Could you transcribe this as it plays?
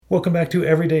Welcome back to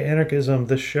Everyday Anarchism,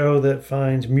 the show that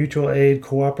finds mutual aid,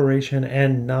 cooperation,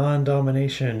 and non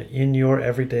domination in your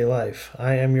everyday life.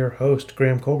 I am your host,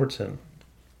 Graham Culbertson.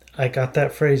 I got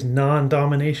that phrase non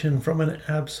domination from an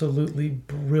absolutely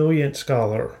brilliant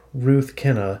scholar, Ruth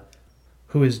Kinna,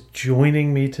 who is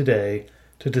joining me today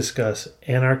to discuss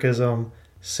anarchism,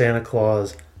 Santa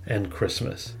Claus, and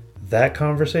Christmas. That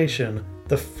conversation,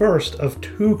 the first of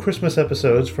two Christmas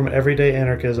episodes from Everyday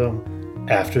Anarchism,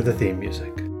 after the theme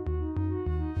music.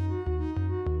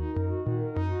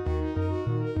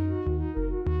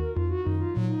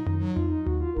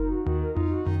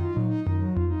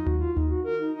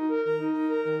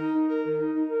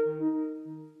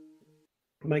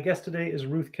 My guest today is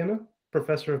Ruth Kinna,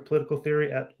 professor of political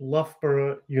theory at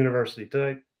Loughborough University.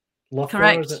 Loughborough?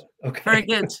 Correct. Is it? Okay. Very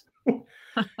good.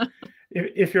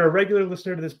 If you're a regular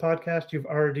listener to this podcast, you've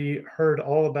already heard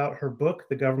all about her book,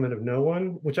 The Government of No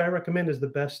One, which I recommend is the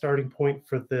best starting point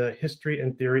for the history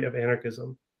and theory of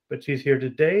anarchism. But she's here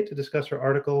today to discuss her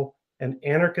article, An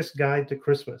Anarchist Guide to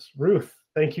Christmas. Ruth,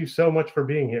 thank you so much for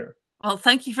being here. Well,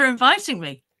 thank you for inviting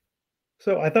me.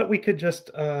 So I thought we could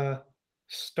just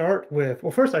start with,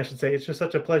 well, first I should say it's just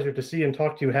such a pleasure to see and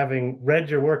talk to you, having read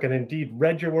your work and indeed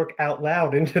read your work out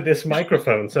loud into this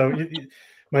microphone. So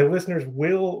my listeners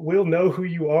will know who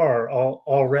you are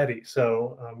already.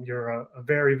 So you're a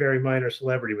very, very minor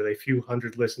celebrity with a few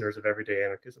hundred listeners of Everyday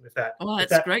Anarchism.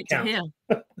 That's great counts. to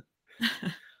hear.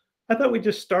 I thought we'd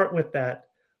just start with that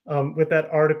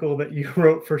article that you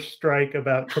wrote for Strike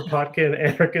about Kropotkin,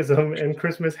 anarchism, and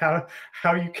Christmas, how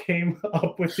you came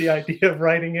up with the idea of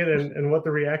writing it and what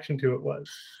the reaction to it was.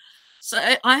 So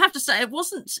I have to say, it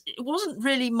wasn't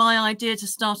really my idea to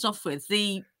start off with.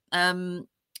 The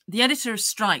editor of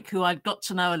Strike, who I'd got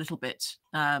to know a little bit,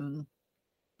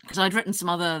 because I'd written some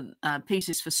other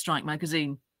pieces for Strike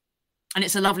magazine, and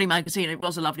it's a lovely magazine. It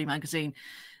was a lovely magazine.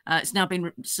 It's now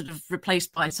been sort of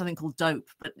replaced by something called Dope,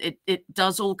 but it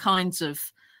does all kinds of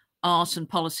art and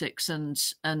politics and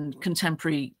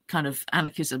contemporary kind of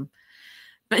anarchism.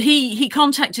 But he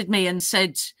contacted me and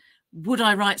said, would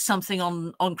I write something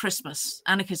on Christmas,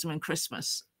 anarchism and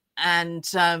Christmas? And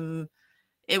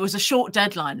it was a short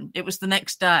deadline. It was the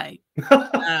next day.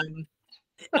 I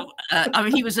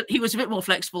mean, he was a bit more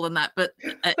flexible than that, but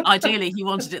ideally he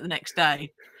wanted it the next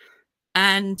day.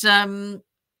 And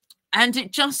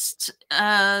it just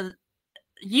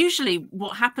usually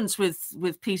what happens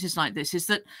with pieces like this is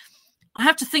that I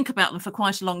have to think about them for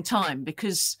quite a long time,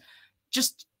 because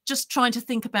just trying to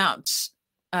think about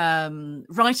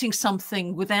writing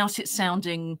something without it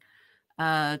sounding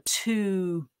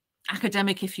too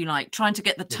academic, if you like, trying to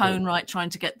get the tone right, trying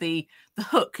to get the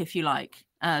hook, if you like,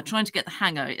 trying to get the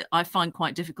hanger, I find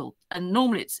quite difficult. And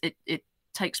normally it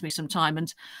takes me some time,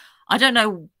 and I don't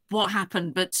know what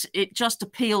happened, but it just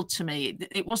appealed to me.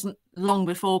 It wasn't long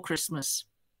before Christmas,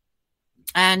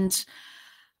 and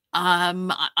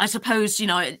I suppose, you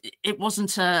know, it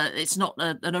wasn't it's not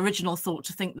an original thought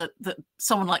to think that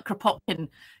someone like Kropotkin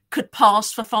could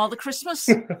pass for Father Christmas.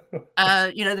 You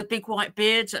know, the big white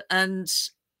beard, and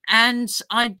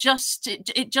I just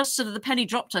it just sort of, the penny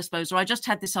dropped, I suppose, or I just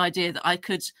had this idea that I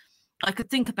could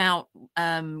think about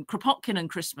Kropotkin and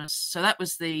Christmas. So that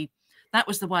was the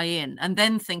way in, and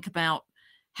then think about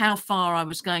how far I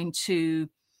was going to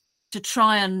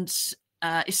try and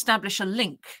establish a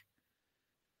link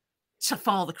to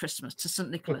Father Christmas, to St.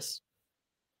 Nicholas.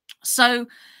 So,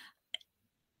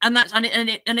 and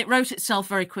it wrote itself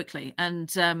very quickly,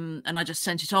 and I just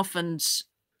sent it off, and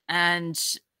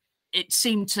it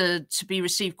seemed to be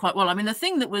received quite well. I mean, the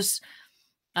thing that was,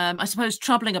 I suppose,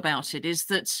 troubling about it is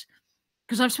that,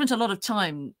 because I've spent a lot of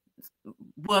time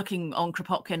working on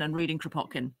Kropotkin and reading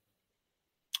Kropotkin,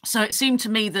 so it seemed to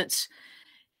me that,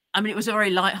 I mean, it was a very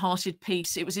light-hearted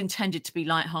piece. It was intended to be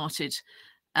light-hearted,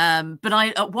 but I,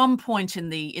 at one point in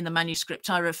the manuscript,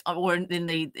 in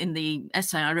the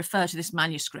essay, I refer to this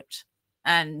manuscript,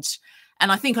 and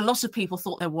I think a lot of people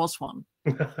thought there was one,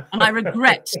 and I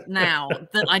regret now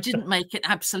that I didn't make it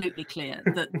absolutely clear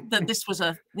that this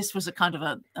was a kind of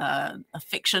a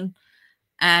fiction,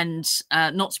 and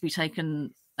not to be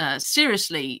taken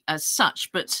seriously as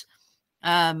such, but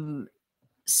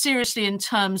seriously in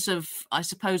terms of, I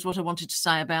suppose, what I wanted to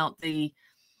say about the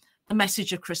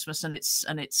message of Christmas and its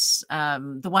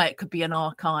the way it could be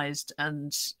anarchized,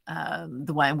 and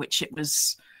the way in which it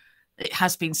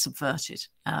has been subverted.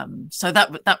 So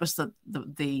that was the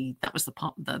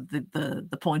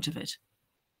point of it.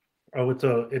 Oh,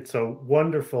 it's a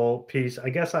wonderful piece. I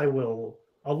guess I'll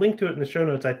link to it in the show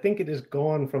notes. I think it is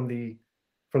gone from the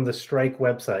Strike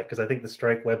website, because I think the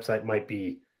Strike website might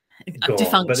be gone.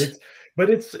 Defunct. But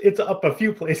it's up a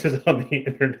few places on the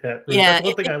internet. Yeah, That's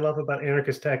one thing I love about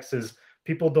anarchist texts is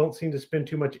people don't seem to spend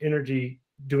too much energy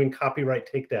doing copyright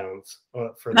takedowns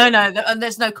for them. no, and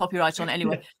there's no copyright on it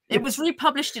anyway. Yeah. It was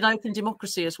republished in Open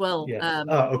Democracy as well. Yes.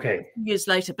 Okay. Years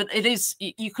later, but it is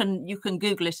you can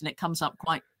Google it and it comes up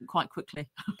quite quickly.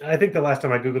 I think the last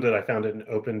time I Googled it, I found it in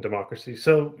Open Democracy.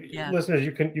 So Yeah. listeners,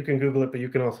 you can Google it, but you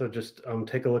can also just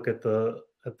take a look at the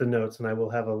notes, and I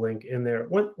will have a link in there.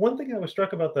 One thing I was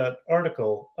struck about that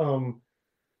article.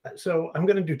 So I'm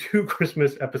going to do 2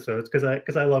 Christmas episodes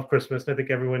because I love Christmas. And I think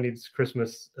everyone needs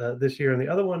Christmas this year. And the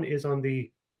other one is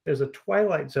there's a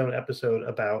Twilight Zone episode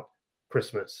about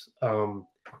Christmas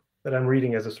that I'm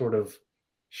reading as a sort of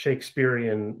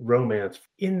Shakespearean romance.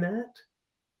 In that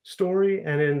story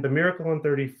and in The Miracle on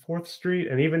 34th Street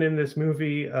and even in this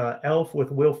movie Elf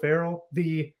with Will Ferrell,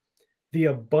 the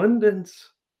abundance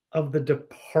of the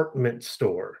department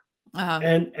store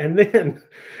and then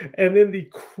the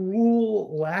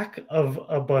cruel lack of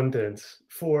abundance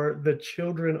for the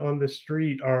children on the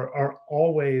street are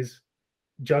always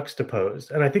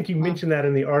juxtaposed. And I think you mentioned that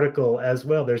in the article as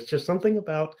well. There's just something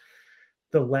about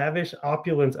the lavish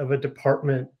opulence of a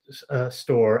department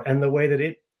store and the way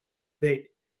that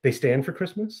they stand for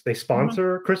Christmas. They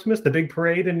sponsor Christmas. The big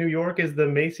parade in New York is the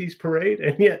Macy's parade,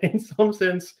 and yet in some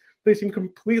sense they seem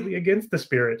completely against the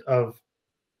spirit of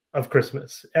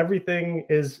Christmas. Everything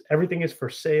is for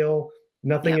sale.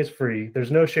 Nothing is free.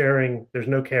 There's no sharing. There's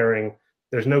no caring.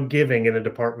 There's no giving in a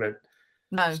department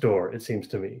store. It seems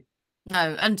to me.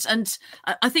 No, and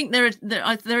I think there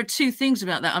are 2 things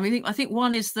about that. I mean, I think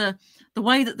one is the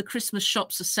way that the Christmas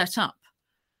shops are set up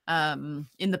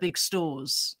in the big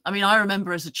stores. I mean, I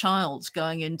remember as a child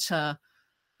going into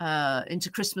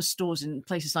Christmas stores in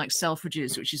places like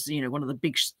Selfridges, which is one of the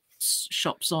big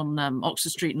shops on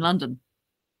Oxford Street in London.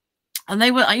 And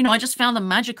they were, I just found them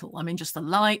magical. I mean, just the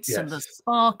lights and the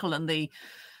sparkle and the,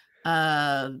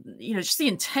 just the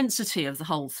intensity of the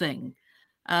whole thing.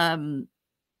 And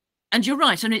you're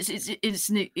right. And it's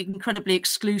an incredibly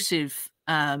exclusive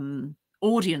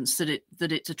audience that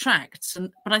it attracts.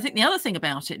 But I think the other thing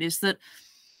about it is that,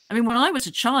 I mean, when I was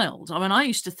a child, I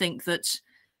used to think that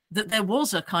there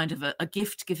was a kind of a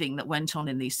gift giving that went on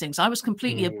in these things. I was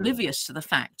completely oblivious to the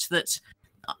fact that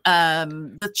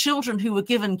the children who were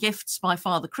given gifts by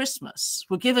Father Christmas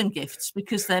were given gifts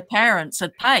because their parents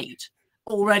had paid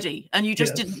already, and you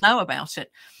just didn't know about it.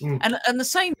 And the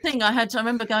same thing I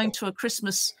remember going to a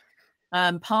Christmas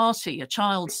party, a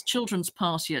children's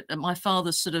party at my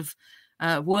father's sort of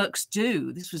works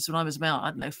do. This was when I was about, I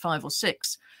don't know, 5 or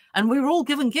 6, and we were all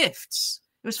given gifts.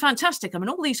 It was fantastic. I mean,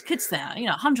 all these kids there,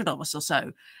 100 of us or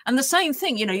so, and the same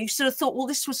thing. You sort of thought, well,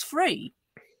 this was free.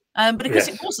 But because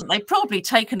it wasn't, they'd probably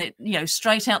taken it,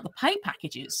 straight out the pay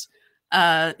packages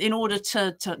in order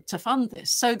to fund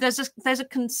this. So there's a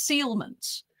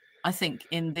concealment, I think,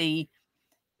 in the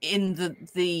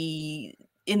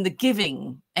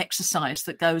giving exercise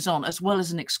that goes on, as well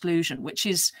as an exclusion, which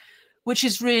is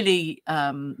really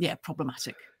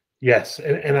problematic. Yes,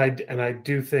 and I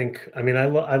do think, I mean, I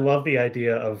love the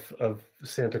idea of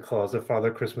Santa Claus, of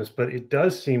Father Christmas, but it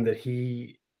does seem that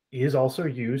he is also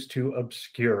used to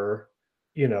obscure,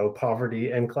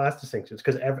 poverty and class distinctions,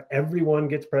 because everyone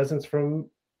gets presents from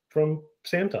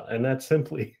Santa, and that's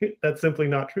simply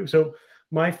not true. So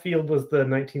my field was the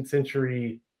 19th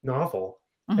century novel,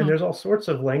 and there's all sorts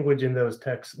of language in those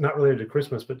texts, not related to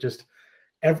Christmas, but just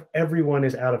everyone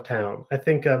is out of town. I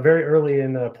think very early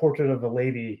in Portrait of a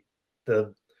Lady,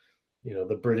 the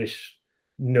British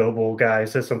noble guy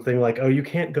says something like, "Oh, you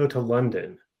can't go to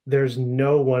London. There's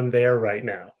no one there right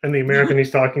now." And the American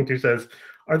he's talking to says,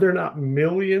 "Are there not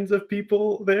millions of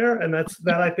people there?" And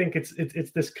that I think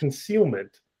it's this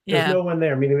concealment. There's no one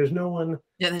there, meaning there's no one.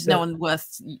 Yeah, there's no one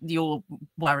worth your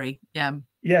worry. Yeah.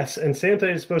 Yes, and Santa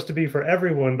is supposed to be for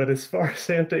everyone, but as far as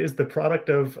Santa is the product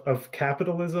of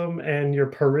capitalism and your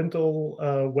parental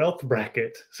wealth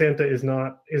bracket, Santa is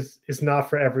not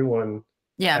for everyone.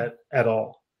 At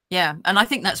all. Yeah, and I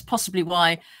think that's possibly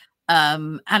why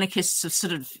anarchists have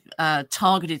sort of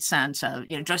targeted Santa,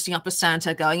 dressing up as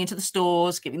Santa, going into the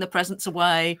stores, giving the presents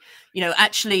away,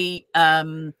 actually,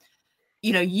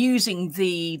 using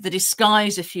the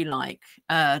disguise, if you like,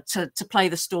 to play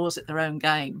the stores at their own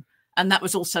game. And that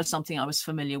was also something I was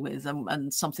familiar with,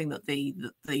 and something that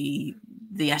the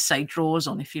essay draws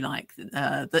on, if you like,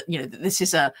 that this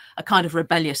is a kind of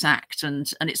rebellious act,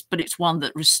 and it's one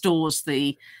that restores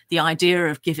the idea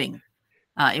of giving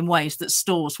in ways that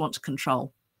stores want to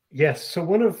control. Yes. So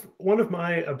one of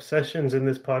my obsessions in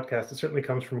this podcast, it certainly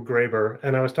comes from Graeber,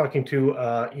 and I was talking to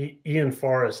Ian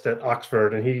Forrest at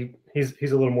Oxford, and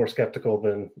he's a little more skeptical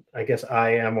than I guess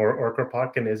I am or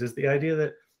Kropotkin is the idea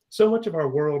that so much of our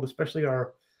world, especially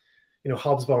our,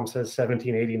 Hobsbawm says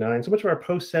 1789, so much of our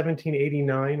post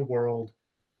 1789 world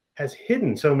has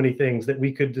hidden so many things that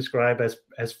we could describe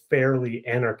as fairly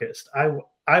anarchist.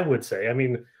 I would say. I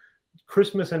mean,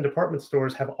 Christmas and department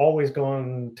stores have always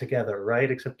gone together,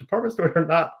 right? Except department stores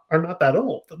are not that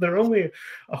old. They're only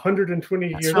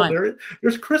 120 That's years old. right.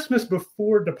 There's Christmas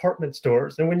before department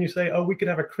stores, and when you say, "Oh, we could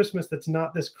have a Christmas that's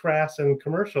not this crass and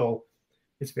commercial,"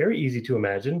 it's very easy to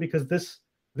imagine because this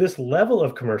level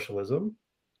of commercialism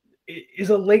is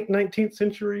a late 19th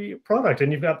century product,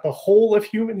 and you've got the whole of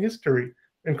human history,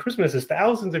 and Christmas is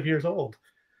thousands of years old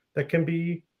that can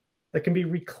be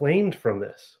reclaimed from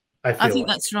this. I I feel think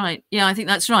like. that's right. Yeah, I think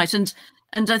that's right. And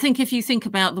I think if you think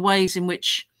about the ways in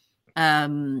which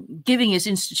giving is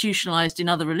institutionalized in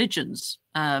other religions,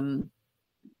 actually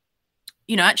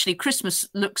Christmas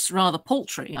looks rather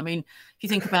paltry. I mean, if you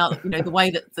think about, the way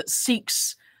that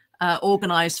Sikhs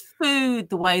organize food,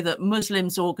 the way that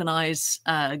Muslims organize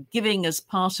giving as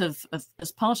part of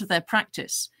their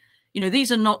practice,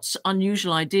 these are not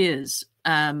unusual ideas.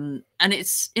 And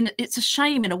it's a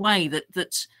shame in a way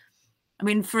that I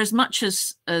mean, for as much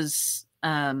as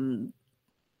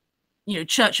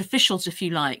church officials, if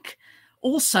you like,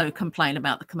 also complain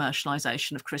about the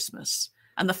commercialization of Christmas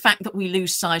and the fact that we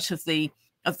lose sight of the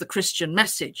Christian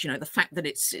message, the fact that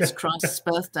it's Christ's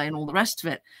birthday and all the rest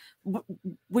of it.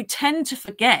 We tend to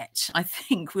forget, I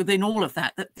think, within all of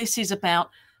that this is about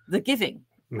the giving.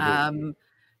 Mm-hmm.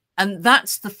 And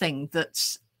that's the thing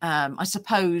that I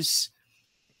suppose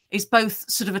is both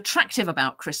sort of attractive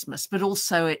about Christmas, but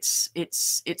also its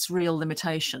real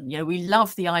limitation. We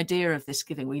love the idea of this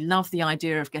giving. We love the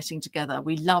idea of getting together.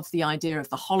 We love the idea of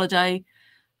the holiday.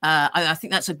 I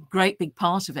think that's a great big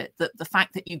part of it. That the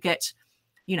fact that you get,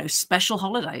 special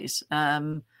holidays,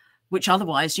 which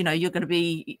otherwise, you're going to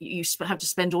be, you have to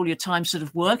spend all your time sort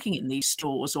of working in these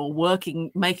stores or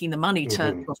making the money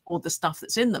to afford the stuff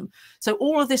that's in them. So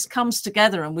all of this comes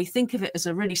together, and we think of it as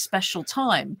a really special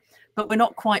time. But we're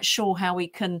not quite sure how we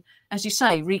can, as you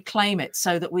say, reclaim it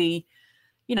so that we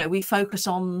focus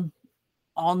on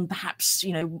perhaps,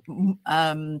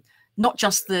 not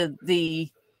just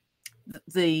the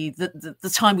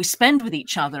time we spend with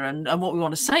each other and what we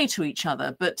want to say to each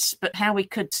other, but how we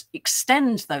could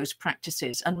extend those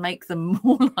practices and make them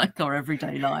more like our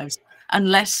everyday lives and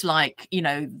less like,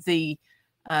 the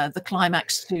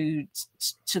climax to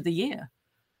the year.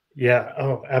 Yeah.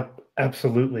 Oh,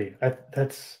 absolutely.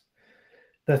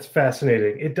 That's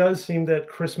fascinating. It does seem that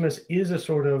Christmas is a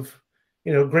sort of,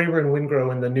 Graeber and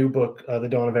Wingrove in the new book, The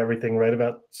Dawn of Everything, right,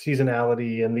 about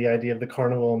seasonality and the idea of the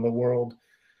carnival and the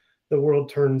world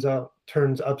turns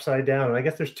upside down. And I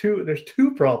guess there's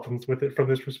two problems with it from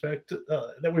this respect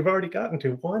that we've already gotten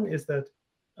to. One is that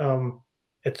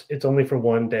it's only for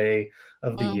one day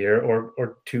of the year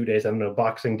or 2 days. I don't know,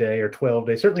 Boxing Day or 12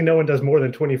 days. Certainly no one does more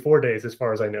than 24 days as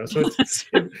far as I know. So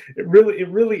it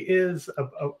really is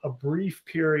a brief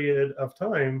period of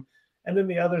time. And then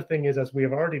the other thing is, as we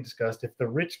have already discussed, if the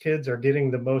rich kids are getting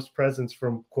the most presents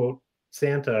from, quote,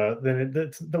 Santa,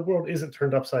 then the world isn't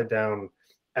turned upside down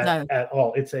at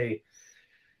all. It's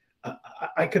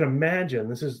I could imagine,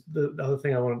 this is the other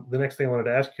thing the next thing I wanted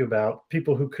to ask you about,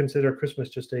 people who consider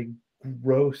Christmas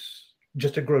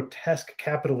just a grotesque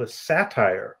capitalist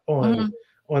satire on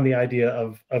the idea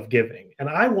of giving. And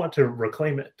I want to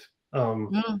reclaim it.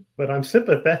 But I'm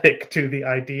sympathetic to the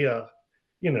idea,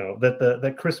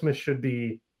 that Christmas should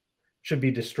be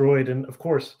destroyed. And of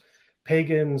course,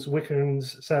 pagans,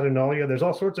 Wiccans, Saturnalia, there's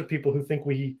all sorts of people who think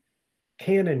we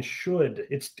can and should.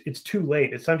 It's too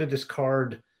late. It's time to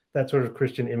discard that sort of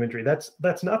Christian imagery.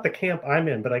 That's not the camp I'm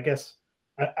in, but I guess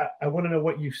I want to know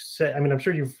what you say. I mean, I'm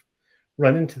sure you've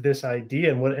run into this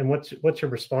idea, and what's your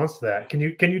response to that? Can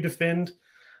you defend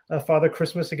Father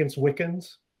Christmas against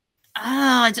Wiccans?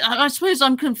 I suppose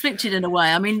I'm conflicted in a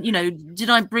way. I mean, did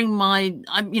I bring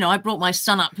I brought my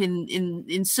son up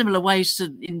in similar ways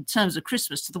in terms of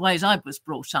Christmas to the ways I was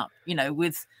brought up,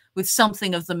 with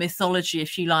something of the mythology,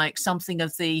 if you like, something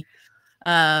of the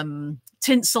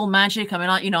tinsel magic. I mean,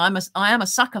 I am a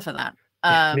sucker for that.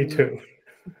 Me too.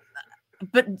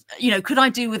 But could I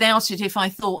do without it if I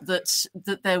thought that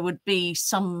there would be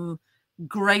some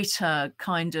greater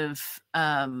kind of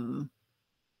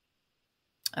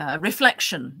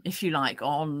reflection, if you like,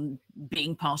 on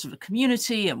being part of a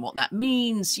community and what that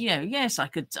means? Yes, I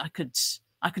could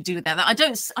I could do without that. I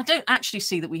don't actually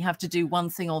see that we have to do one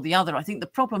thing or the other. I think the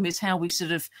problem is how we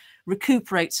sort of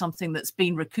recuperate something that's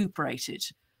been recuperated,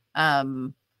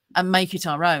 and make it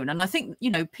our own. And I think,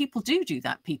 people do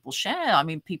that. People share. I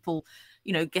mean, people,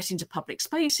 get into public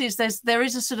spaces. There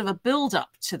is a sort of a build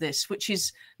up to this, which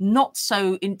is not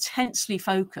so intensely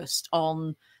focused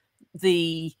on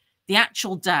the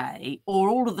actual day or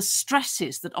all of the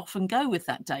stresses that often go with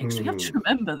that day. Because we have to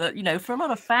remember that, for a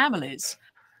lot of families,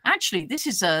 actually, this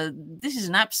is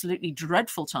an absolutely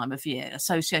dreadful time of year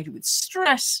associated with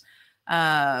stress,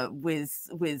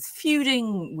 with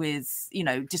feuding, with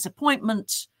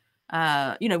disappointment,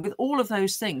 with all of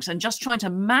those things, and just trying to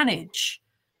manage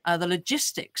the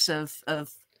logistics of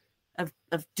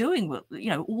doing all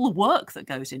the work that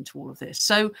goes into all of this.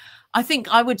 So I think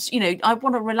I would I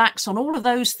want to relax on all of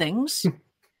those things.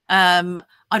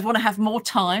 I'd want to have more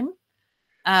time.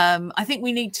 I think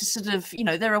we need to sort of,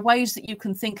 there are ways that you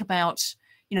can think about,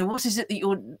 what is it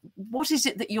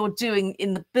that you're doing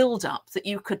in the build up that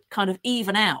you could kind of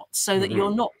even out so that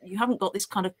you haven't got this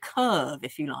kind of curve,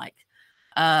 if you like,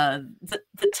 that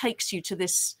takes you to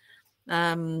this,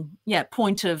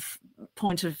 point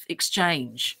of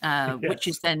exchange, yes, which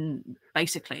is then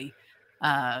basically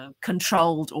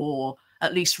controlled or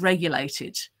at least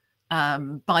regulated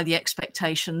by the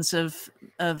expectations of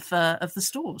the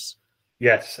stores.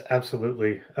 Yes,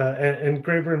 absolutely. And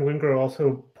Graeber and Wingrove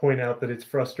also point out that it's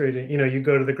frustrating. You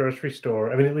go to the grocery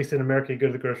store. I mean, at least in America, you go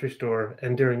to the grocery store,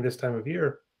 and during this time of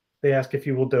year, they ask if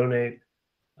you will donate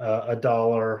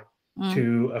 $1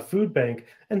 to a food bank.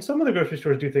 And some of the grocery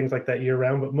stores do things like that year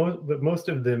round, but most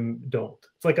of them don't.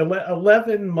 It's like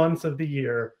 11 months of the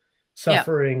year,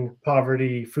 suffering,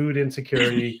 poverty, food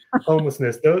insecurity,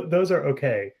 homelessness. Those are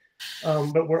okay.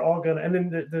 But we're all gonna. And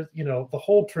then there's the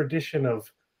whole tradition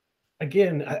of.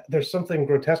 Again, there's something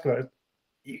grotesque about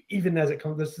it. Even as it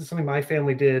comes, this is something my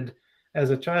family did as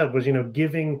a child, was,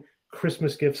 giving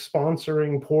Christmas gifts,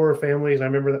 sponsoring poor families. I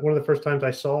remember that one of the first times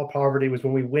I saw poverty was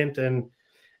when we went and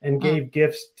gave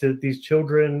gifts to these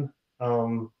children.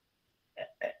 And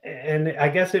I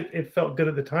guess it felt good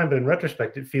at the time, but in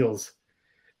retrospect, it feels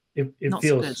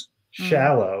so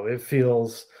shallow. It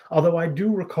feels, although I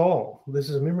do recall, this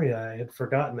is a memory I had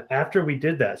forgotten, after we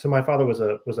did that. So my father was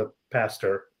a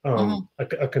pastor,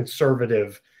 a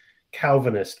conservative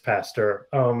Calvinist pastor.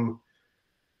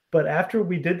 But after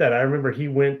we did that, I remember he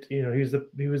went, he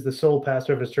was the sole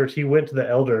pastor of his church. He went to the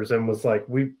elders and was like,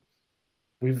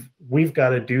 we've got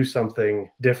to do something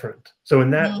different. So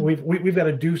in that, we've got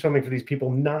to do something for these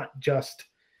people, not just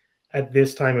at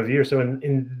this time of year. So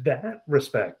in that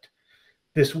respect,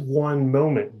 this one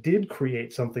moment did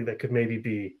create something that could maybe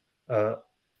be a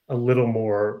little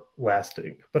more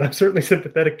lasting. But I'm certainly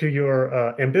sympathetic to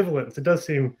your ambivalence. It does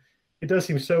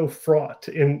seem so fraught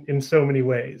in so many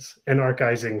ways,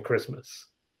 anarchizing Christmas.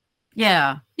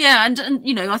 Yeah, and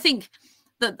I think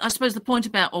that, I suppose the point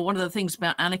about, or one of the things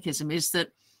about anarchism is that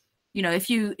if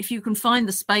you can find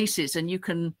the spaces and you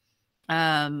can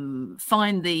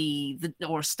find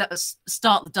or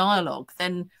start the dialogue,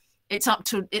 then it's up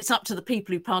to the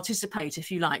people who participate,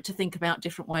 if you like, to think about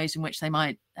different ways in which they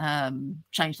might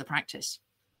change the practice.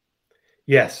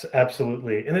 Yes,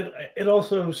 absolutely. And it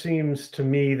also seems to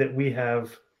me that we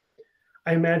have,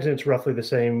 I imagine it's roughly the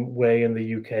same way in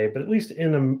the UK, but at least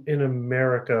in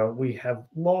America, we have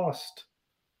lost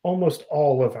almost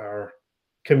all of our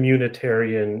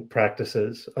communitarian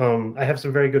practices. I have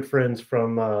some very good friends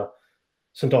from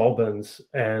St. Albans,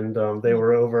 and they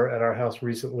were over at our house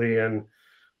recently, and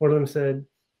one of them said,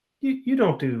 you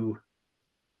don't do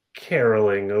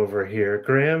caroling over here,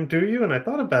 Graham, do you? And I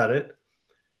thought about it,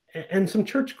 and some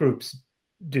church groups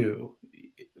do,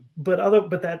 but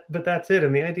that's it.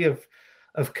 And the idea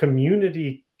of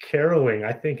community caroling,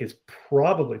 I think, is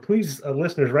probably, please,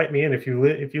 listeners, write me in if you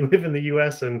live in the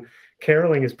U.S. and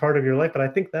caroling is part of your life. But I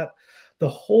think that the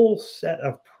whole set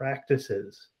of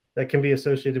practices that can be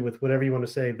associated with whatever you want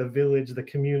to say, the village, the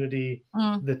community,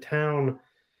 the town.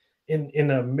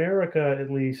 In America,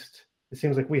 at least, it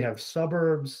seems like we have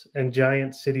suburbs and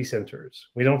giant city centers.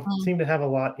 We don't seem to have a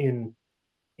lot in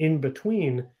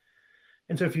between.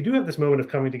 And so if you do have this moment of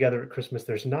coming together at Christmas,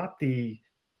 there's not the,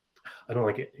 I don't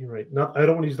like it, you're right, I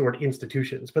don't want to use the word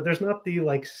institutions, but there's not the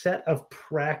set of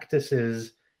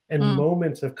practices and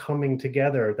moments of coming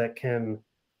together that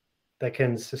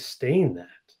can sustain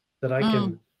that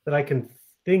I can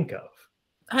think of.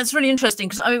 That's really interesting,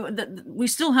 because we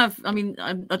still have. I mean,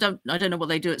 I don't know what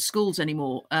they do at schools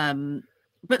anymore,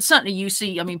 but certainly you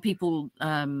see. I mean, people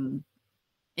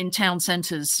in town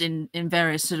centres in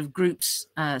various sort of groups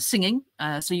singing.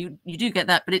 So you do get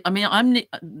that. But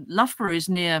Loughborough is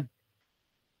near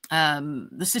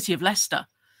the city of Leicester,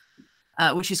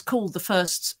 which is called the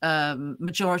first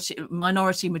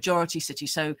minority majority city.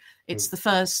 So it's the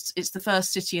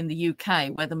first city in the UK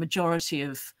where the majority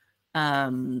of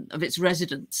its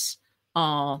residents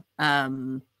are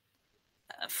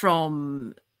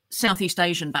from Southeast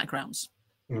Asian backgrounds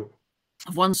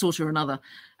of one sort or another.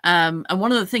 And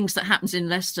one of the things that happens in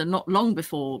Leicester not long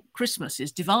before Christmas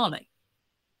is Diwali.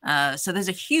 So there's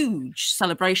a huge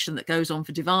celebration that goes on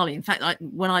for Diwali. In fact,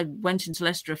 when I went into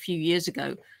Leicester a few years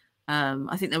ago,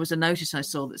 I think there was a notice I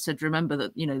saw that said, remember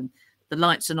that, the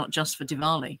lights are not just for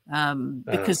Diwali,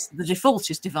 because the default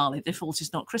is Diwali. The default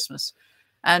is not Christmas.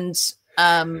 And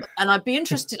I'd be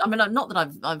interested. I mean, not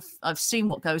that I've seen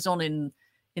what goes on in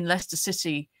Leicester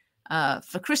City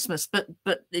for Christmas, but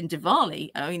in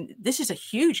Diwali, I mean, this is a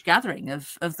huge gathering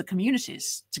of the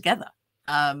communities together.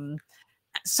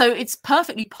 So it's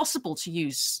perfectly possible to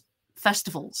use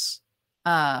festivals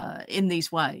in these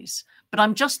ways, but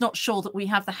I'm just not sure that we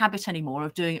have the habit anymore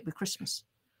of doing it with Christmas.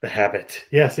 The habit,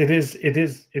 yes, it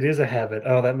is a habit.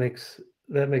 Oh, that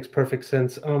makes perfect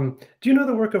sense. Do you know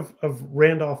the work of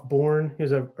Randolph Bourne?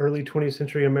 He's an early 20th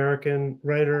century American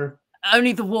writer.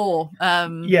 Only the war.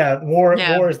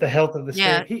 War is the health of the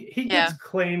state. He gets Yeah.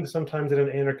 claimed sometimes in an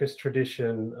anarchist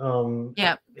tradition.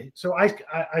 Yeah. So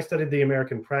I studied the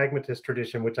American pragmatist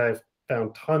tradition, which I've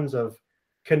found tons of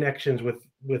connections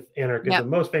with anarchism. Yeah.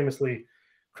 Most famously,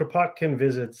 Kropotkin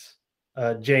visits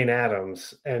Jane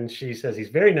Addams, and she says he's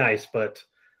very nice, but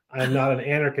I'm not an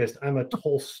anarchist. I'm a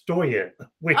Tolstoyan,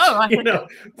 which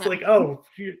it's like, oh,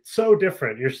 you're so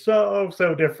different. You're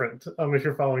so different. If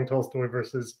you're following Tolstoy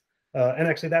versus, and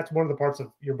actually that's one of the parts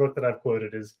of your book that I've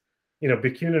quoted is,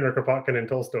 Bakunin or Kropotkin and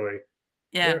Tolstoy.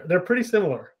 Yeah, they're pretty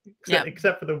similar,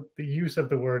 except for the use of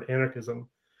the word anarchism.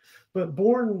 But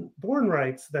Bourne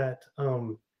writes that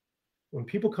when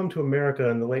people come to America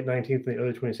in the late 19th and the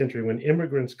early 20th century, when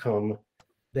immigrants come,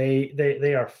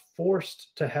 they are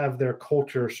forced to have their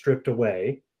culture stripped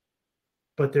away,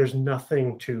 but there's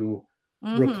nothing to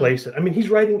replace it. I mean, he's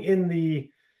writing in the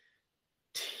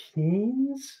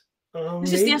teens.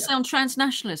 This is the essay on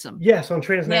transnationalism. Yes, on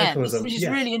transnationalism, which is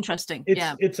really interesting.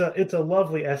 It's a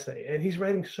lovely essay, and he's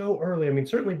writing so early. I mean,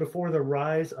 certainly before the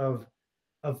rise of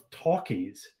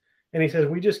talkies, and he says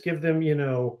we just give them,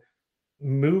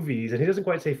 movies, and he doesn't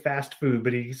quite say fast food,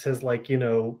 but he says like,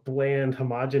 bland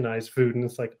homogenized food, and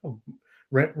it's like, oh,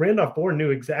 Randolph Bourne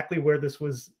knew exactly where this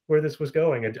was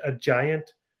going, a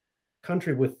giant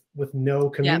country with no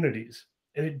communities.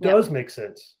 And it does make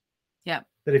sense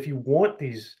that if you want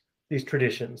these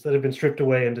traditions that have been stripped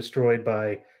away and destroyed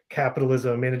by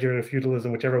capitalism, managerial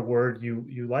feudalism, whichever word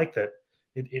you like, that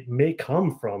it may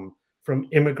come from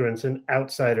immigrants and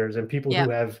outsiders and people who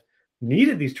have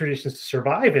needed these traditions to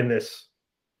survive in this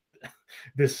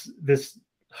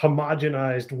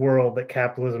homogenized world that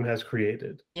capitalism has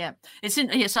created. It's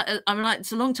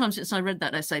a long time since I read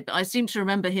that essay, but I seem to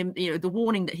remember him, the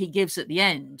warning that he gives at the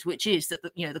end, which is that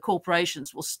the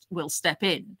corporations will step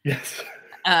in. Yes.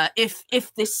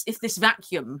 If this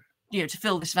vacuum, to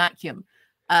fill this vacuum.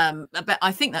 But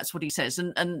I think that's what he says,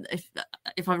 and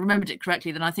if I remembered it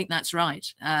correctly, then I think that's right.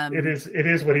 It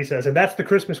is what he says, and that's the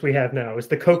Christmas we have now. It's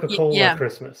the Coca-Cola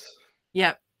Christmas.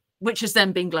 Yeah, which has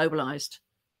then been globalized.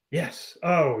 Yes.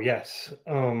 Oh, yes.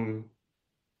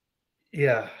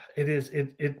 Yeah, it is.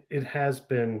 It has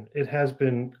been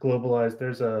globalized.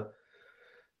 There's a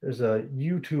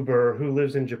YouTuber who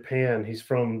lives in Japan. He's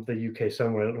from the UK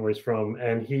somewhere. I don't know where he's from,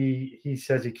 and he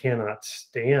says he cannot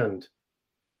stand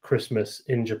Christmas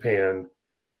in Japan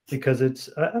because it's,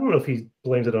 I don't know if he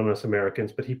blames it on us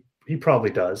Americans, but he probably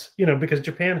does, because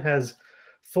Japan has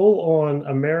full on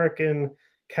American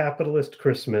capitalist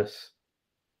Christmas,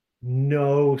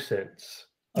 no sense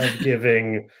of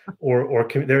giving or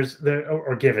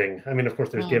giving. I mean, of course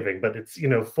there's giving, but it's,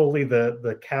 fully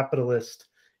the capitalist,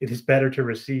 it is better to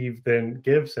receive than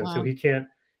give sense. So he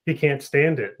can't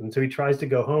stand it. And so he tries to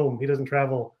go home. He doesn't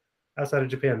travel outside of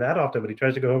Japan that often, but he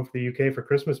tries to go home for the UK for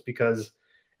Christmas because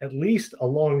at least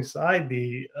alongside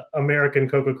the American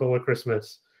Coca-Cola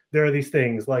Christmas, there are these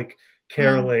things like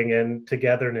caroling and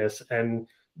togetherness. And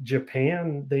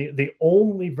Japan, the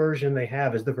only version they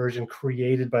have is the version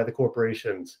created by the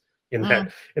corporations in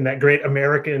that great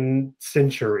American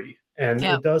century. And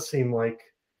it does seem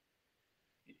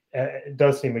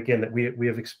again that we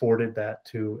have exported that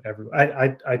to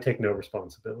everyone. I take no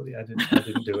responsibility. I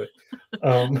didn't do it.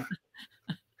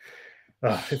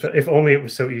 If only it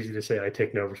was so easy to say I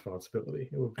take no responsibility.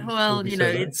 It would be,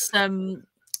 nice.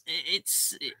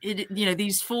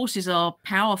 These forces are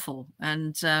powerful,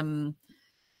 and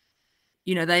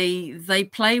you know, they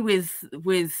play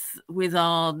with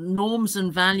our norms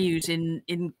and values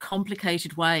in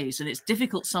complicated ways, and it's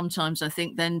difficult sometimes, I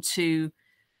think, then to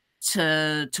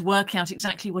work out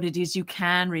exactly what it is you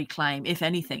can reclaim, if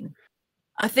anything.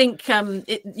 I think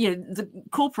the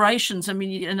corporations, I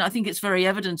mean, and I think it's very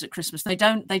evident at Christmas, they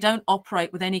don't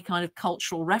operate with any kind of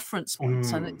cultural reference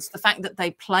points. And it's the fact that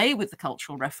they play with the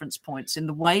cultural reference points in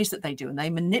the ways that they do, and they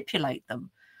manipulate them,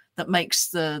 that makes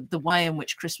the way in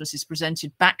which Christmas is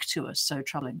presented back to us so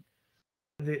troubling.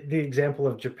 The example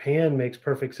of Japan makes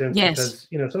perfect sense, yes.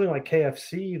 because something like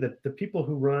KFC, the people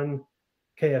who run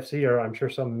KFC are, I'm sure,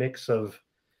 some mix of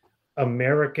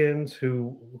Americans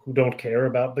who don't care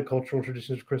about the cultural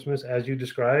traditions of Christmas, as you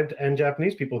described, and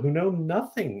Japanese people who know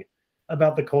nothing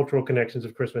about the cultural connections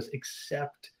of Christmas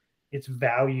except its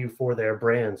value for their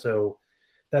brand. So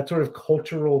that sort of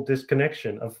cultural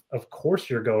disconnection, of course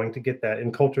you're going to get that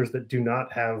in cultures that do not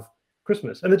have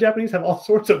Christmas. And the Japanese have all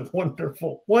sorts of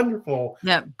wonderful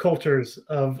cultures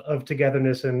of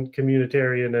togetherness and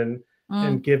communitarian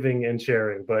and giving and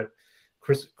sharing. But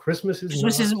Christmas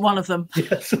isn't one of them.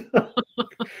 Yes.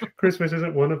 Christmas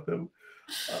isn't one of them.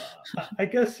 I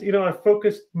guess, I've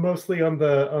focused mostly on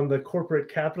the corporate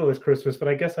capitalist Christmas, but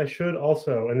I guess I should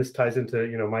also, and this ties into,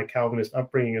 my Calvinist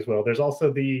upbringing as well. There's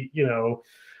also the,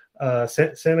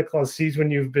 Santa Claus sees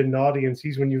when you've been naughty and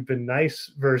sees when you've been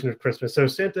nice version of Christmas. So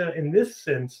Santa, in this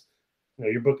sense,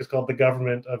 your book is called The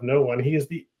Government of No One. He is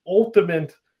the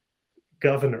ultimate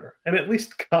governor, and at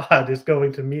least God is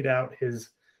going to mete out his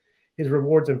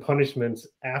rewards and punishments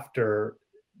after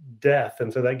death.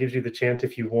 And so that gives you the chance,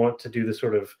 if you want, to do the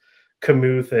sort of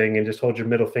Camus thing and just hold your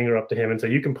middle finger up to him and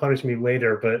say, you can punish me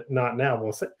later, but not now.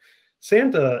 Well,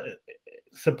 Santa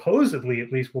supposedly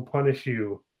at least will punish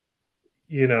you,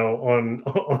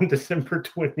 on December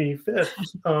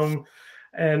 25th.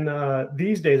 And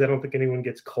these days, I don't think anyone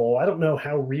gets coal. I don't know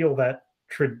how real that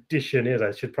tradition is.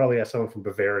 I should probably ask someone from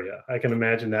Bavaria. I can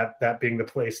imagine that being the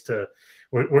place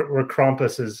where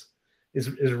Krampus is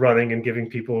running and giving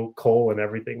people coal and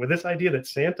everything. But this idea that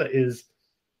Santa is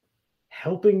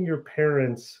helping your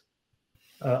parents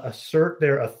assert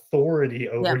their authority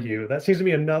over you, that seems to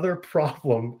be another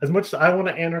problem. As much as I want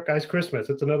to anarchize Christmas,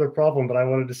 it's another problem, but I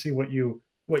wanted to see what you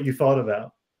thought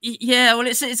about. Yeah, well,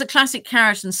 it's a classic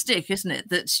carrot and stick, isn't it?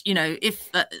 That, if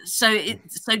so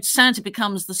Santa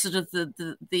becomes the sort of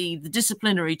the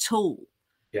disciplinary tool.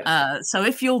 Yes. So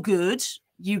if you're good,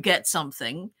 you get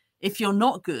something. If you're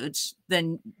not good,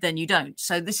 then you don't.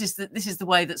 So this is the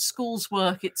way that schools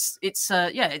work. It's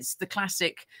the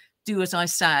classic do as I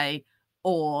say,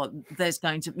 or there's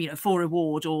going to for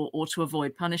reward or to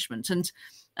avoid punishment. And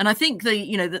I think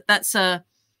that's a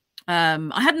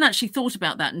I hadn't actually thought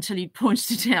about that until you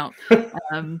pointed it out.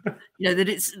 That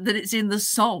it's in the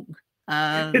song.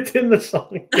 It's in the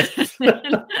song.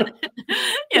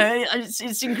 Yes.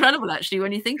 It's incredible actually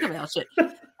when you think about it.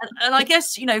 And I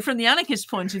guess, from the anarchist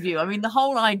point of view, I mean, the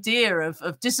whole idea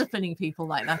of disciplining people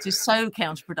like that is so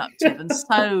counterproductive and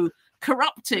so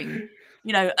corrupting,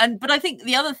 but I think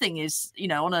the other thing is,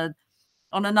 on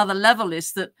another level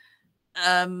is that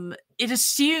it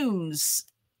assumes,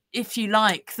 if you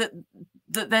like, that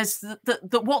there's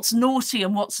that what's naughty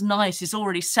and what's nice is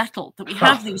already settled, that we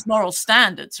have these moral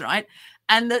standards, right?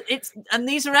 And that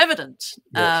these are evident.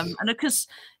 Yes. And because,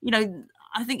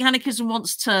 I think anarchism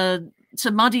wants to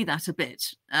muddy that a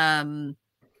bit, and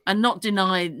not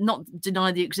deny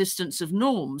the existence of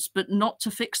norms, but not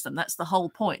to fix them. That's the whole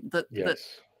point. That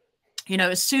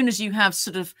as soon as you have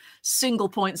sort of single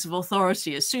points of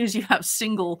authority, as soon as you have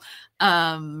single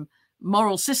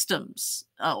moral systems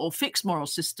or fixed moral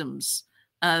systems,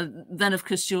 then of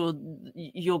course you're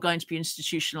going to be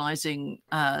institutionalizing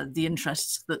the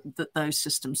interests that those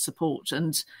systems support.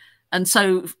 And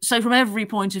so from every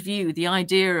point of view, the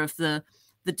idea of the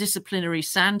disciplinary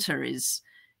Santa is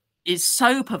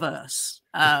so perverse.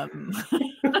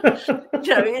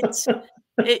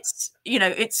 It's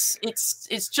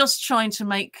just trying to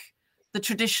make the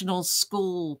traditional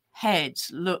school head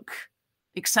look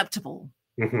acceptable.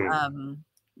 Mm-hmm.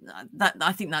 That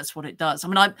I think that's what it does. I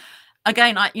mean,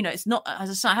 it's not, as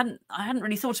I say, I hadn't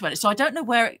really thought about it, so I don't know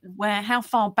how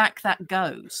far back that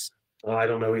goes. Oh, I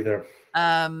don't know either.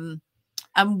 And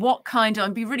what kind of,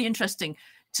 it'd be really interesting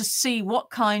to see what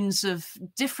kinds of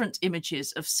different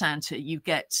images of Santa you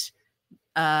get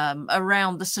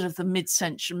around the sort of the mid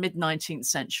 19th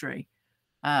century,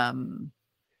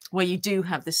 where you do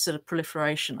have this sort of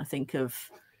proliferation, I think, of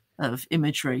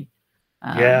imagery.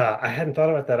 I hadn't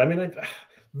thought about that. I mean,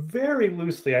 very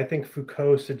loosely, I think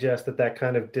Foucault suggests that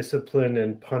kind of discipline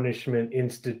and punishment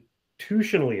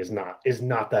institutionally is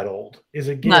not that old. Is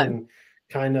again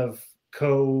kind of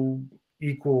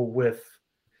equal with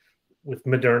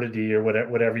modernity, or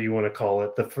whatever you want to call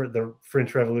it, the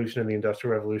French Revolution and the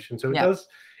Industrial Revolution. So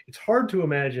it's hard to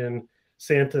imagine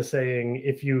Santa saying,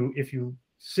 if you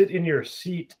sit in your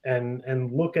seat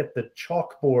and look at the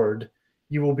chalkboard,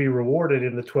 you will be rewarded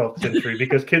in the 12th century,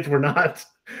 because kids were not,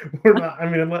 I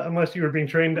mean, unless you were being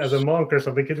trained as a monk or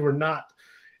something, kids were not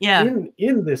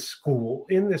in this school,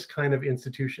 in this kind of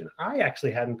institution. I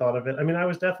actually hadn't thought of it. I mean, I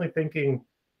was definitely thinking,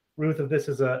 Ruth, of this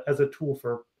as a tool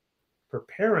for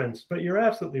parents, but you're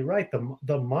absolutely right.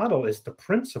 The model is the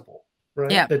principal,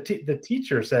 right? Yeah. The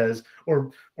teacher says,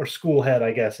 or school head,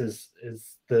 I guess is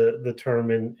the term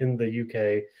in the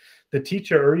UK. The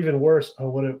teacher, or even worse,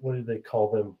 what do they call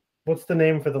them? What's the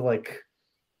name for the like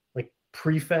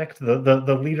prefect,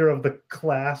 the leader of the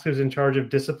class who's in charge of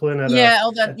discipline I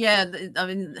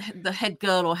mean, the head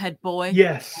girl or head boy.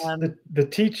 Yes, the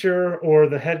teacher or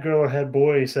the head girl or head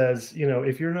boy says,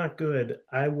 if you're not good,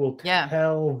 I will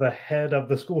tell the head of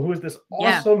the school, who is this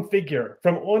awesome figure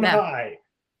from on high.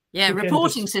 Yeah,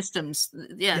 reporting systems.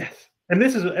 Yeah. Yes. And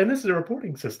this is a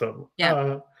reporting system.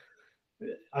 Yeah.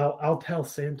 I'll tell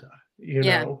Santa,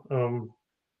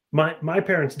 My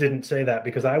parents didn't say that,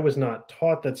 because I was not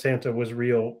taught that Santa was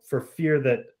real, for fear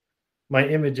that my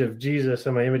image of Jesus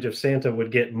and my image of Santa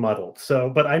would get muddled. So,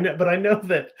 but I know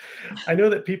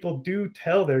that people do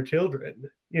tell their children,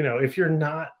 if you're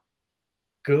not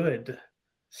good,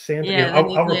 Santa,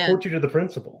 I'll report you to the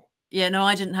principal. Yeah, no,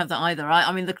 I didn't have that either.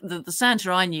 I mean, the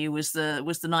Santa I knew was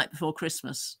the night before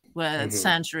Christmas, where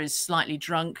Santa is slightly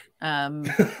drunk.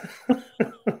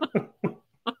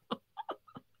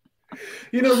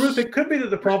 Ruth, it could be that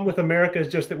the problem with America is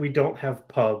just that we don't have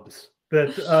pubs,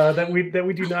 that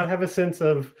we do not have a sense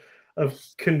of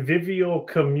convivial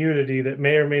community that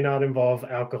may or may not involve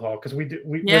alcohol. Because when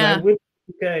I went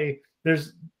to the UK,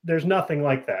 there's nothing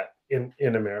like that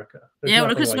in America.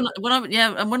 Because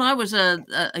when I was a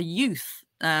youth,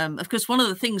 of course, one of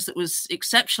the things that was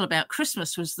exceptional about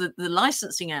Christmas was the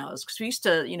licensing hours, because we used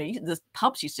to, the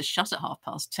pubs used to shut at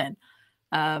 10:30.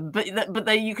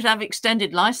 But you could have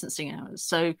extended licensing hours,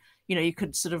 so you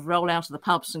could sort of roll out of the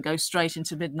pubs and go straight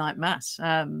into midnight mass,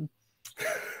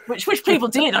 which people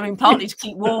did. I mean, partly to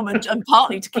keep warm and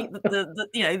partly to keep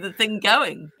the thing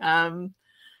going.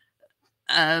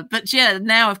 But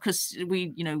now, of course,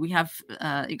 we have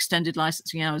extended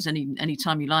licensing hours any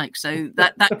time you like. So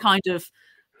that kind of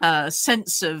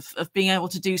sense of being able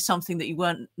to do something that you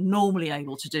weren't normally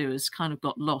able to do has kind of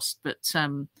got lost. But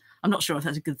I'm not sure if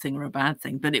that's a good thing or a bad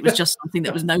thing, but it was just something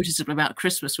that was noticeable about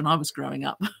Christmas when I was growing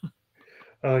up.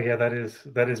 Oh yeah, that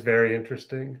is very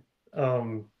interesting.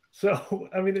 So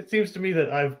I mean, it seems to me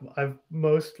that I've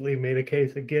mostly made a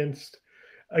case against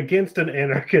an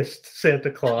anarchist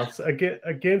Santa Claus,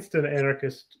 against an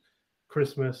anarchist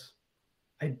Christmas.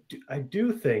 I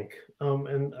do think,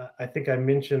 and I think I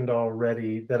mentioned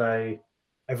already that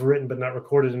I've written but not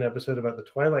recorded an episode about the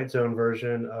Twilight Zone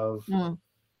version of.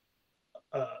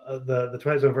 The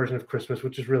Twilight Zone version of Christmas,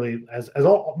 which is really, as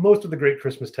most of the great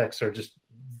Christmas texts are just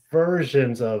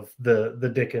versions of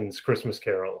the Dickens Christmas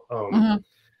Carol,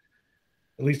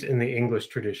 at least in the English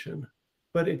tradition.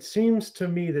 But it seems to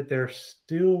me that there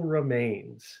still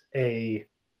remains a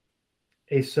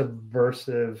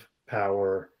subversive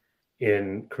power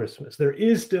in Christmas. There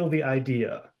is still the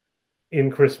idea in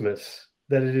Christmas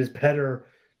that it is better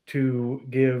to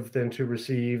give than to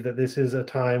receive, that this is a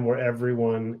time where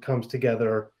everyone comes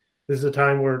together. This is a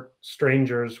time where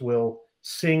strangers will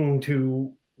sing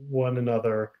to one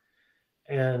another.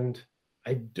 And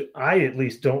I at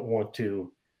least don't want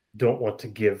to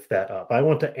give that up. I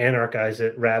want to anarchize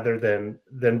it rather than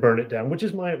burn it down, which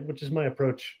is my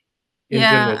approach in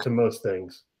general to most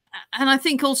things. And I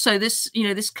think also this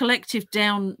collective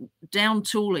down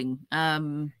tooling,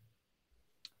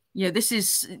 this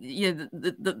is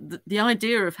the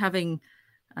idea of having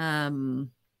the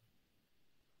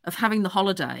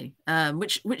holiday,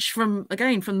 which from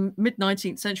mid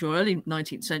 19th century or early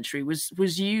 19th century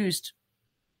was used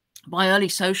by early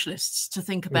socialists to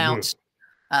think about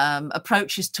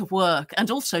approaches to work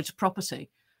and also to property.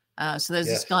 So there's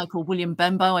this guy called William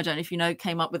Benbow, I don't know if you know,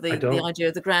 came up with the idea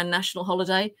of the Grand National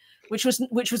Holiday, which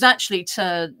was actually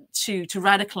to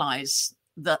radicalize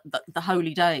the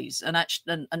holy days and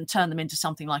turn them into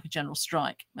something like a general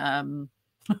strike.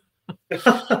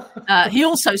 He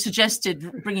also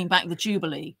suggested bringing back the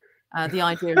Jubilee, the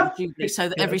idea of the Jubilee, so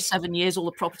that every 7 years all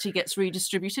the property gets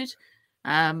redistributed.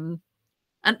 And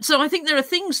so I think there are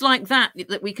things like that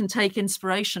we can take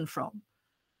inspiration from,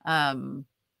 and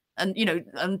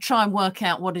try and work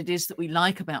out what it is that we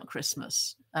like about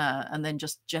Christmas, and then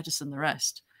just jettison the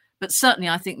rest. but certainly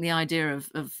I think the idea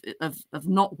of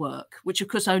not work, which of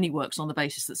course only works on the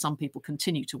basis that some people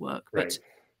continue to work, Right.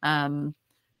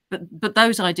 but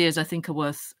those ideas I think are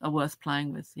worth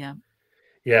playing with. Yeah.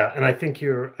 Yeah, and I think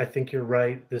you're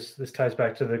right. This ties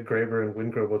back to the Graeber and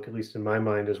Wingro book, at least in my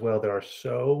mind as well. There are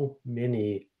so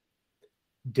many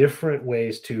different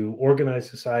ways to organize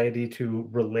society, to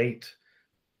relate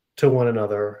to one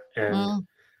another, and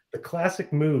the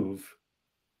classic move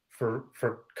for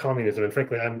communism. And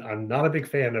frankly, I'm not a big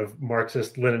fan of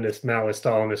Marxist, Leninist, Maoist,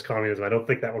 Stalinist communism. I don't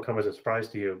think that will come as a surprise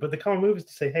to you. But the common move is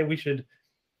to say, hey, we should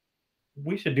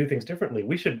do things differently.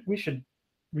 We should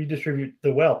redistribute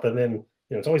the wealth. And then,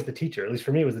 it's always the teacher, at least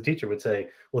for me, it was the teacher would say,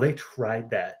 well, they tried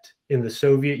that in the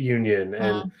Soviet Union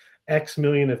and X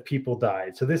million of people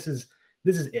died. So this is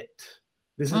it.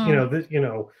 This is,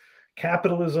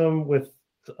 capitalism with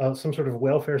some sort of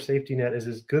welfare safety net is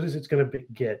as good as it's going to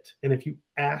get. And if you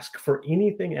ask for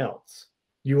anything else,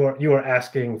 you are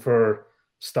asking for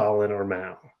Stalin or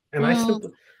Mao. And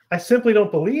I simply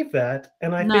don't believe that.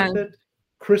 And I think that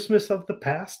Christmas of the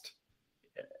past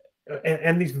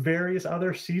and these various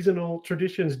other seasonal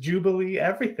traditions, Jubilee,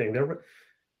 everything, they're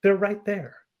right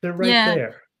there. They're right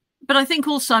there. But I think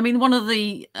also, I mean, one of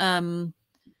the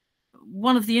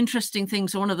interesting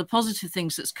things, or one of the positive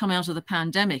things that's come out of the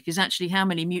pandemic is actually how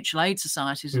many mutual aid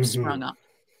societies have sprung up.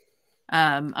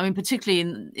 I mean, particularly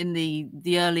in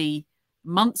the early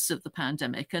months of the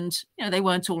pandemic, and they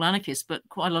weren't all anarchists, but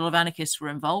quite a lot of anarchists were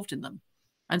involved in them,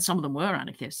 and some of them are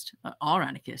anarchist.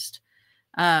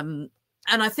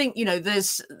 And I think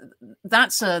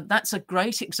that's a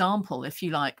great example, if you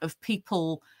like, of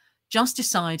people just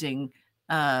deciding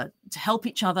to help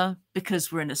each other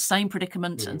because we're in the same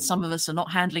predicament, and some of us are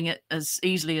not handling it as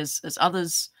easily as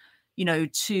others.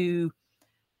 To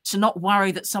not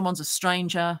worry that someone's a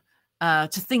stranger, to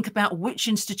think about which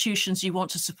institutions you want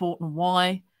to support and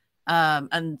why.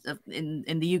 And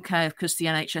in the UK, of course, the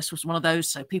NHS was one of those.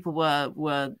 So people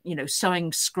were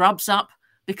sewing scrubs up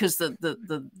because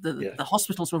the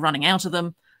hospitals were running out of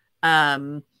them.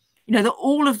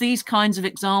 All of these kinds of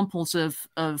examples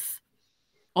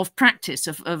of practice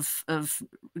of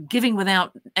giving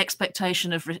without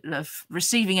expectation of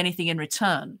receiving anything in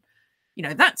return.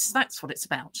 That's what it's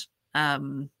about.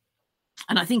 And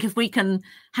I think if we can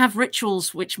have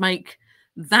rituals which make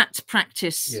that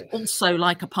practice also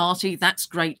like a party, that's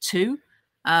great too.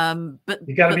 But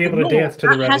you got to be able to dance to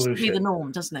the revolution. That has to be the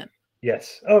norm, doesn't it?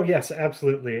 Yes. Oh, yes,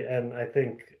 absolutely. And I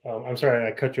think, I'm sorry,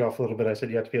 I cut you off a little bit. I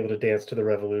said you have to be able to dance to the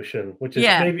revolution, which is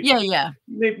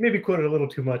maybe quoted a little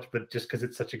too much, but just because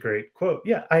it's such a great quote.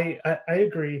 Yeah, I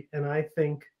agree. And I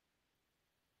think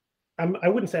I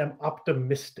wouldn't say I'm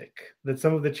optimistic that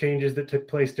some of the changes that took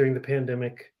place during the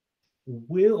pandemic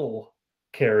will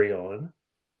carry on,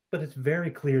 but it's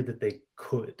very clear that they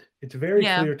could. It's very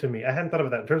clear to me. I hadn't thought of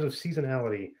that in terms of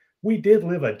seasonality. We did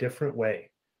live a different way.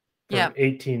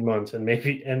 18 months and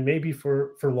maybe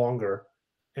for longer,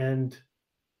 and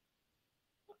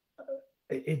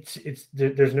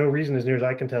there's no reason, as near as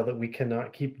I can tell, that we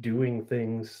cannot keep doing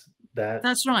things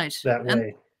that's right that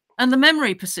way, and the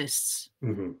memory persists. I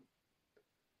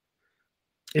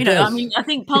mean, I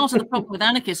think part of the problem with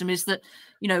anarchism is that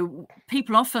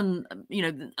people often,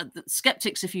 the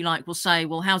skeptics, if you like, will say,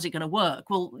 well, how's it going to work?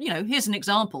 Well, here's an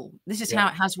example. This is how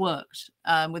it has worked,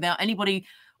 without anybody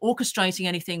orchestrating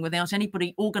anything, without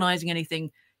anybody organizing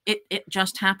anything. It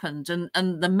just happened, and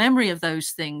the memory of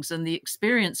those things and the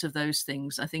experience of those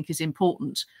things, I think, is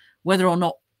important, whether or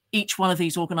not each one of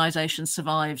these organizations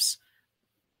survives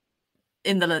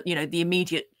in the the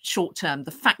immediate short term. The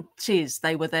fact is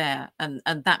they were there, and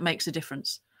that makes a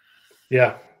difference.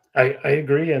 I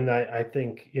agree, and I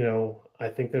think I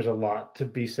think there's a lot to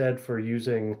be said for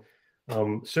using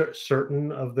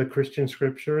certain of the Christian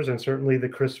scriptures, and certainly the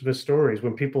Christmas stories.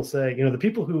 When people say, the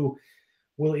people who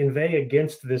will inveigh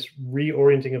against this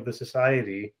reorienting of the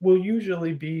society will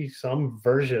usually be some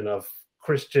version of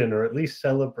Christian, or at least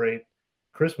celebrate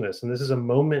Christmas. And this is a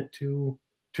moment to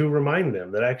remind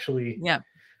them that actually,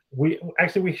 we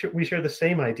share the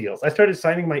same ideals. I started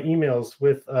signing my emails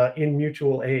with in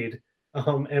mutual aid,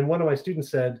 and one of my students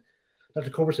said,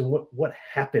 "Dr. Culbertson, what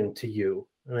happened to you?"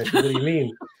 And I said, "What do you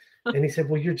mean?" And he said,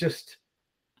 "Well, you're just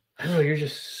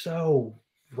so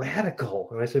radical."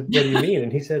 And I said, "What do you mean?"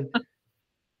 And he said,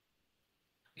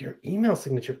 "Your email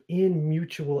signature in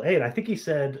mutual aid." I think he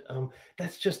said,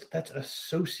 that's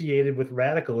associated with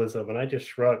radicalism. And I just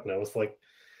shrugged, and I was like,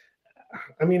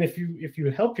 I mean, if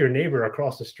you help your neighbor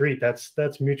across the street,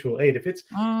 that's mutual aid. If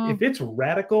it's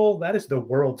radical, that is the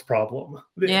world's problem.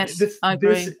 Yes, I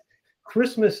agree.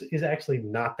 Christmas is actually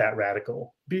not that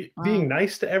radical. Being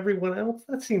nice to everyone else,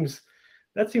 that seems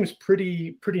that seems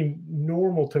pretty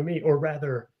normal to me, or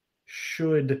rather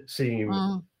should seem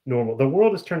normal. The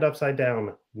world is turned upside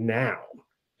down now,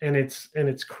 and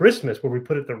it's Christmas where we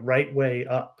put it the right way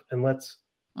up, and let's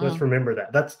remember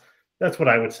that. That's what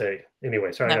I would say.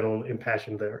 Anyway, sorry, I got a little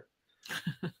impassioned there.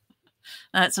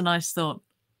 That's a nice thought.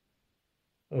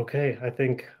 Okay, I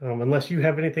think unless you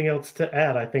have anything else to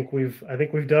add, I think we've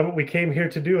done what we came here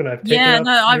to do, and I've taken up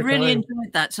I your really time.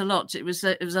 enjoyed that a lot.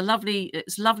 It's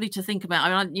lovely to think about.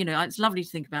 I mean, it's lovely to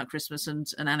think about Christmas and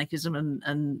anarchism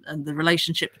and the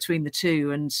relationship between the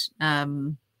two, and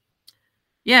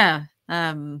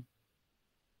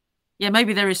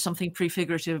maybe there is something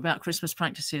prefigurative about Christmas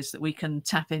practices that we can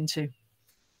tap into.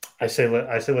 I say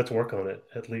let's work on it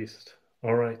at least.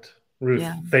 All right. Ruth,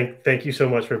 thank you so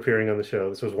much for appearing on the show.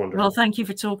 This was wonderful. Well, thank you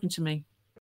for talking to me.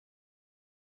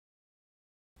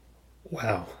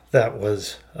 Wow, that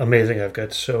was amazing. I've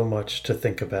got so much to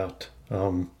think about.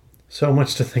 So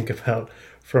much to think about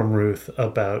from Ruth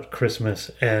about Christmas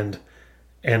and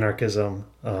anarchism.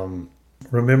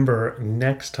 Remember,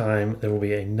 next time there will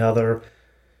be another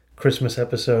Christmas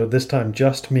episode, this time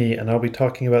just me, and I'll be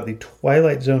talking about the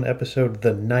Twilight Zone episode,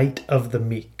 The Night of the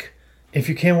Meek. If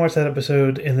you can watch that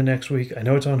episode in the next week, I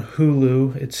know it's on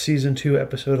Hulu. It's season 2,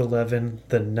 episode 11,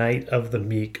 The Night of the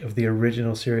Meek, of the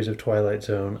original series of Twilight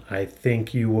Zone. I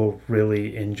think you will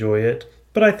really enjoy it,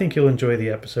 but I think you'll enjoy the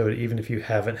episode even if you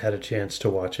haven't had a chance to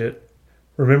watch it.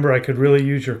 Remember, I could really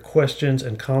use your questions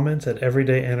and comments at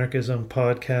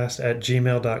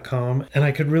everydayanarchismpodcast@gmail.com, and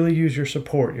I could really use your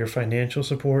support, your financial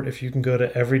support, if you can go to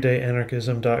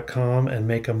everydayanarchism.com and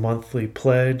make a monthly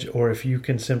pledge, or if you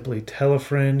can simply tell a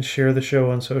friend, share the show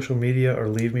on social media, or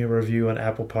leave me a review on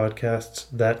Apple Podcasts.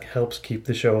 That helps keep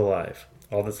the show alive.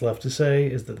 All that's left to say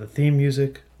is that the theme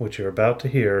music, which you're about to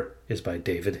hear, is by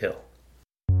David Hill.